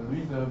data, the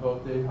reasonable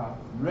data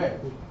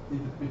range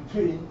is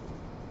between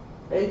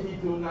 80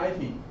 to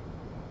 90.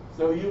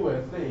 So you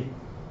will say,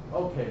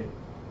 okay,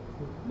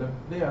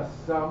 there are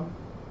some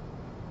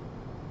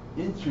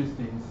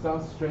interesting,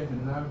 some strange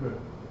number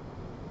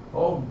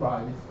owned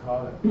by this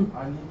column.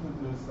 I need to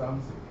do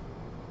something.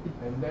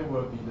 And that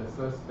will be the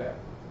third step.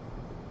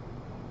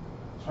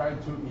 Try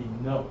to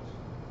ignore.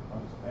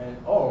 And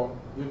or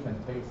you can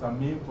take some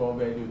meaningful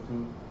value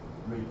to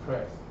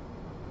replace.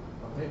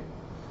 Okay?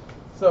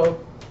 So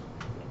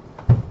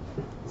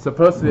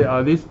supposedly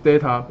this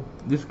data,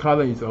 this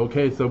column is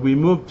okay, so we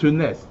move to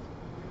next.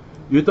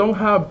 You don't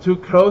have to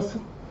close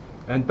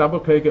and double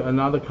click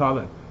another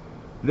column.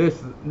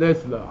 This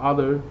is the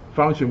other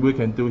function we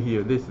can do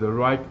here. This is the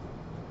right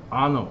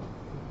arrow.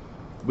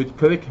 With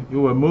click,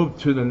 you will move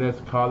to the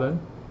next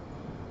column.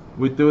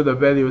 We do the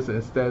values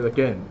instead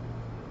again.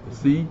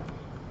 See,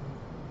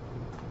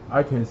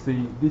 I can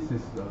see this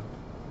is the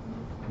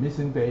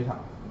missing data.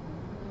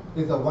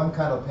 It's a one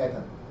kind of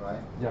pattern, right?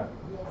 Yeah.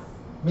 Yes.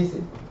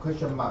 Missing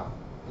question mark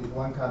is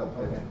one kind of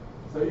pattern.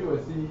 So you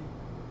will see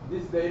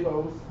these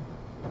labels,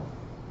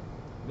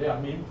 they are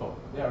meaningful,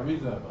 they are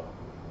reasonable,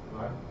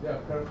 right? They are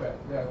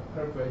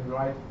perfect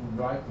right in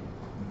writing.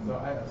 So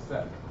I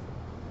accept.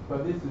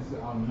 But this is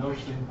not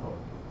simple.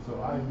 So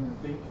I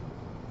think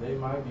they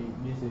might be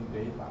missing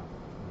data.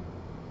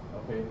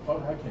 Okay,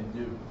 what I can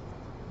do.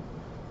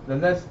 The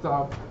next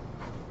step,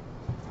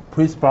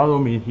 please follow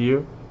me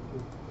here.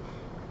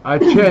 I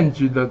change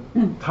the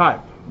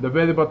type. The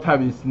variable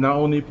type is not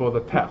only for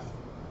the text.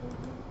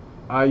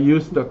 I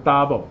use the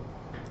double.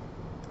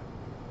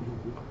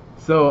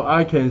 So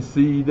I can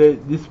see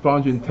that this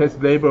function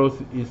text labels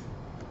is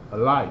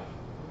alive.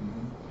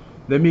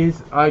 That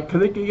means I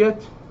click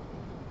it,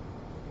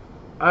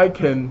 I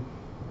can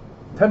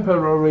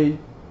temporarily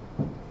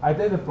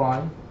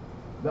identify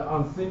the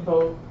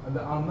unsimple and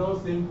the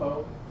unknown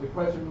symbol, the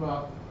question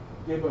mark,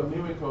 give a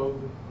numerical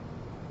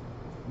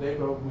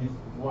label with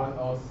 1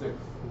 or 6.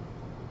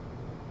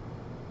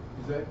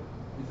 Is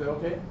that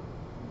okay?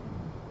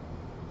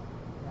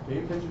 Can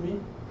you catch me?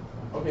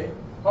 Okay.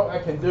 What I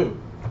can do?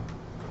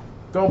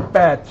 Go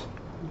back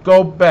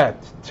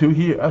to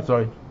here.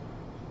 Sorry.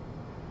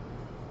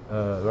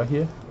 Right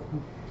here.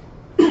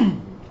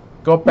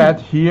 Go back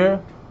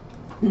here.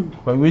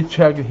 When we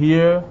check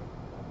here,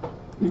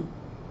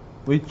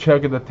 we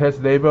check the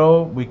test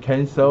label. We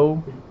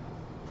cancel.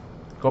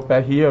 Go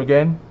back here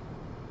again.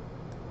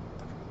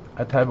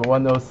 I type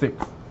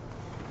 106.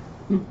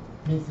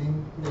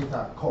 Missing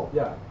data code.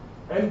 Yeah.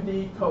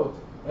 MD code.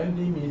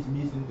 MD means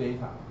missing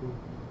data.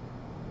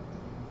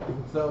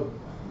 So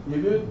if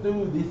you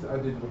do this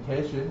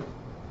identification,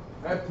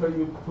 after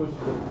you push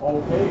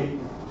OK,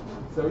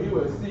 so you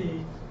will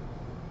see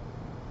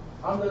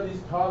under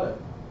this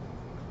column,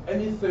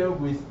 any cell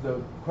with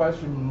the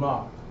question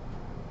mark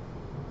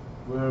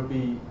will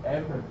be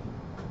empty.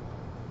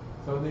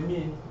 So that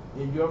means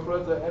in your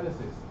further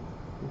analysis,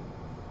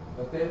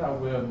 the data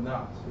will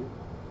not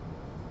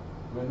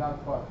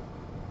what?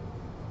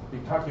 Be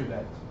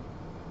calculated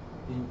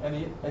in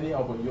any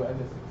of your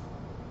analysis.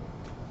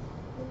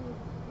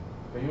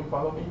 Can you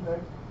follow me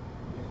there?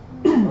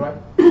 All right.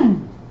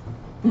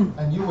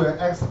 And you will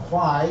ask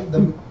why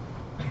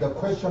the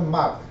question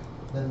mark,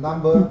 the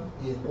number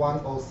is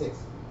 106.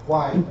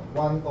 Why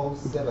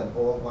 107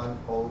 or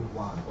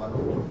 101,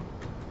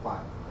 105?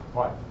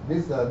 Why?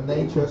 This is a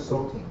nature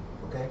sorting,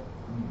 okay?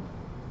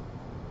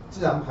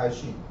 自然排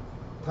序，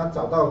它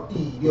找到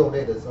第6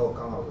类的时候，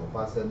刚好有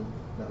发生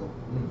那个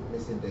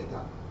missing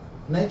data.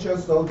 Nature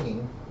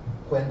sorting,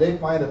 when they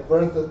find the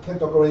first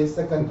category,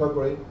 second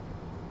category,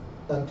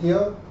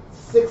 until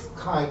 6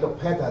 kind of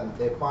pattern,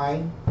 they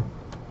find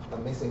a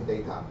missing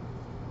data.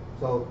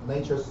 So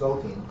nature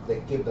sorting,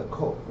 they give the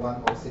code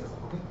 106.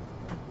 Okay.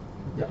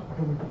 Yeah.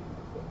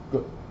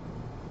 Good.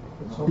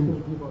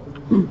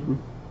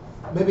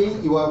 Maybe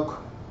your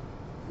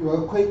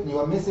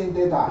missing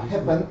data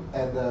happen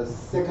at the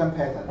second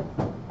pattern.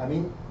 I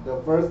mean,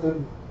 the first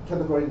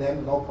category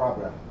name, no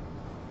problem.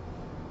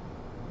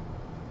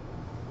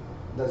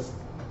 The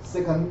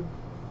second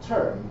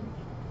term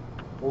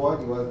or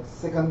your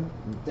second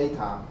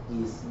data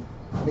is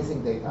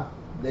missing data.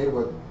 They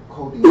will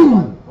code it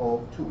 1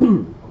 or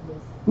 2.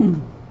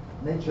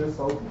 Nature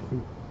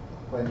sorting.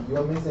 When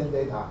your missing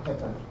data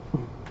happen,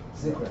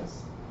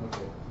 sequence.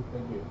 Okay,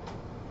 thank you.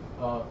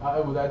 I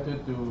would like to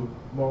do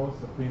more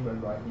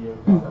supplement right here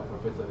with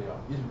Professor Liao.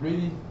 It's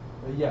really,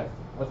 yes,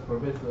 as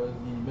Professor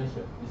Lee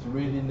mentioned, it's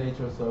really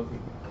nature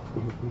sorting.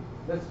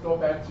 Let's go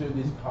back to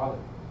this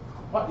column.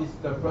 What is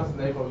the first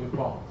label you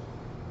found?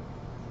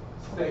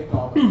 State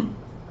government.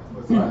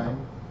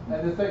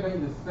 And the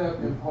second is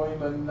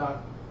self-employment,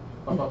 not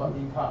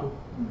income.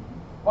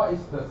 What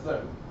is the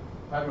third?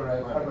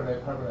 Calculate.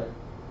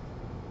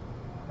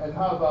 And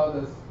how about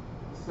the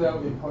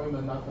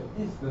self-employment nothing?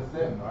 It's the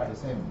same, right? The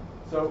same.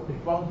 So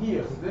from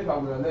here, data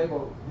will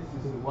label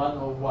this is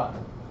 101,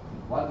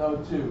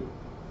 102,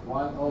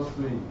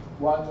 103,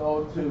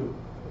 102,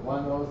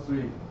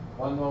 103,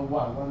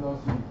 101,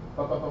 103.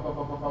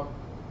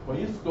 When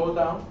you scroll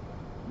down,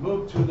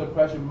 move to the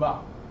question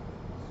mark.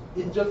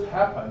 It just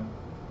happened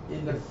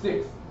in the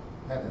 6th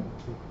Pattern.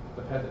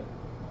 the pattern.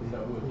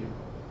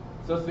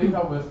 So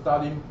data will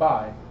starting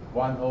by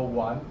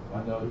 101,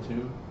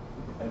 102,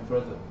 and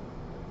further.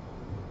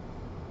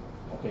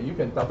 Okay, you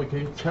can double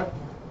click, check.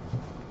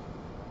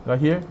 Right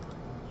here.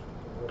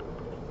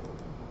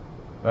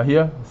 Right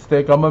here,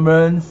 state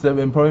government,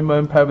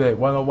 self-employment, public,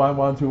 101,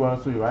 102,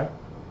 103, right?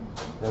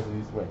 That's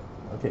this way.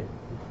 Okay.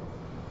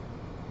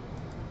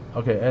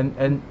 Okay,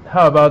 and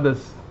how about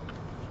this?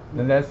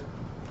 The next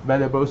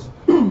variables.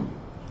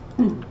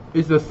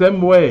 It's the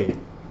same way.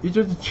 You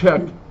just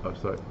check. Oh,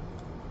 sorry.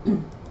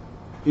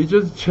 You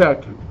just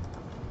check.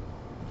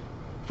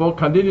 For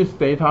continuous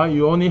data,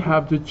 you only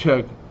have to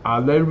check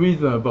are they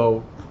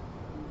reasonable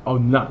or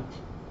not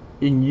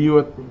in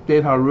your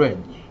data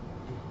range.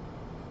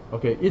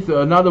 Okay, it's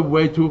another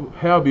way to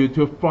help you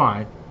to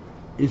find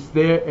is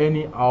there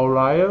any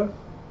outlier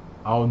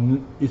or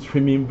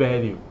extreme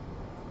value,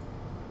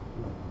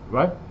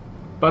 right?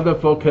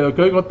 But for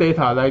categorical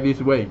data like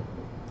this way,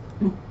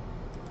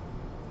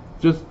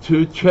 just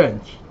to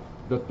change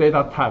the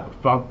data type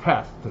from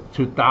text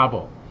to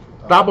double.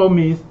 Double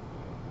means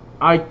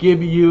I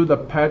give you the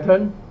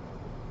pattern,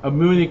 a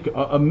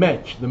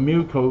match, the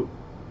musical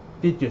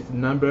digits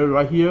number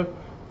right here,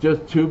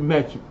 just to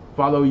match,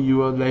 follow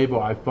your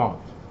label I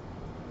found.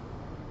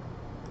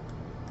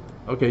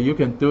 Okay, you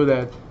can do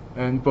that.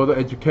 And for the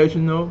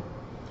educational,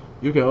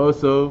 you can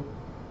also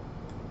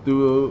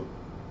do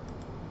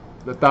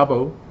the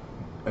double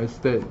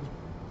instead.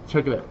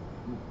 Check that.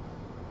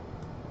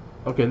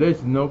 Okay, there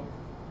is no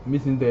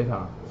missing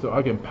data, so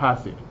I can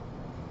pass it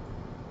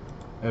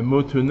and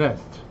move to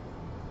next.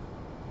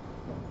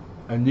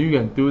 And you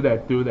can do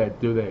that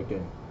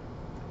again.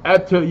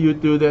 After you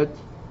do that,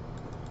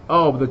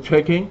 all of the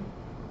checking,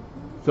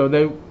 so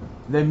that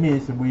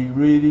means we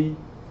really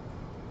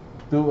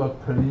do a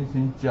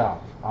cleansing job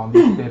on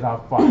this data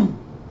file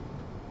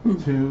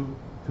to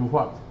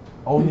what?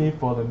 Only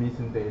for the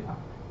missing data.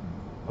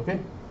 Okay?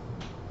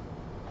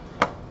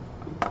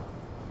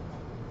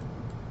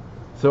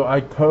 So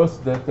I close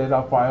the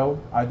data file.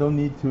 I don't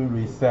need to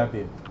reset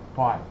it.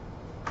 Why?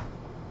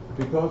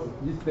 Because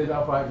this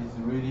data file is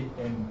really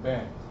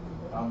embedded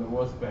on the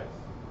workspace.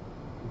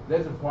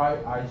 That's why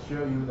I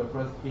show you the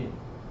first hint.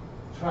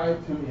 Try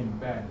to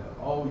embed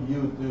all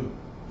you do,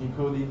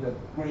 including the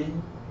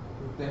green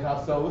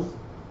data source,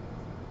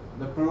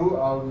 the blue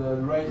or the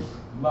red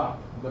mark,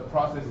 the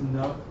process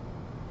node,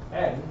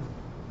 and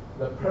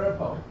the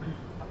purple,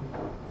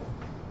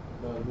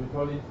 we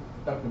call it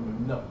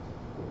document node.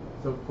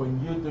 So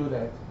when you do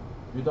that,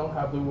 you don't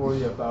have to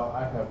worry about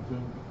I have to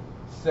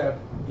set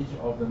each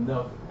of the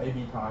nodes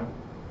every time,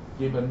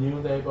 give a new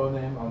label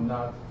name or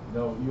not.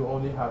 No, you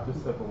only have to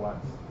set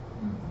once.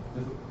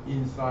 Just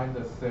inside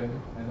the same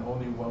and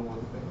only one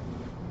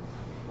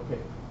workspace.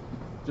 Okay.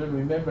 Just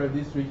remember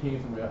these three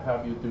things will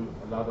help you do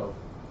a lot of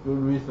good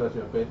research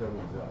and better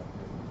results.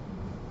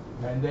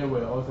 And they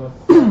will also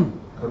save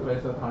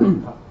Professor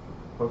time.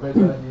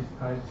 Professor is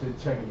trying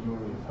to check your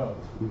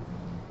results.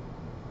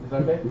 Is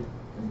that okay?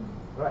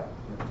 Right.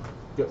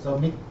 Good. So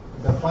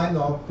the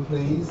final,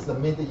 please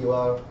submit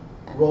your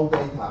raw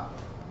data,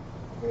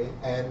 okay,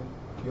 and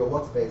your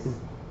workspace.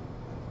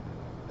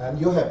 And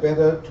you have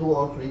better 2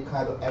 or 3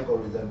 kind of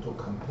algorithm to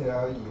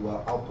compare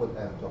your output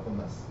and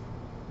performance.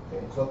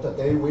 Okay, so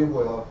today we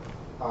will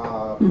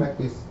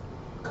practice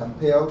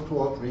compare 2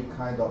 or 3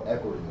 kind of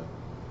algorithm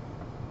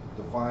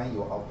to find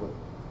your output.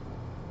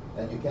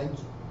 And you can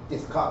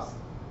discuss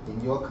in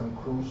your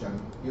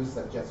conclusion, you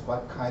suggest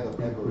what kind of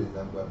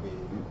algorithm will be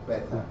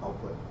better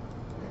output.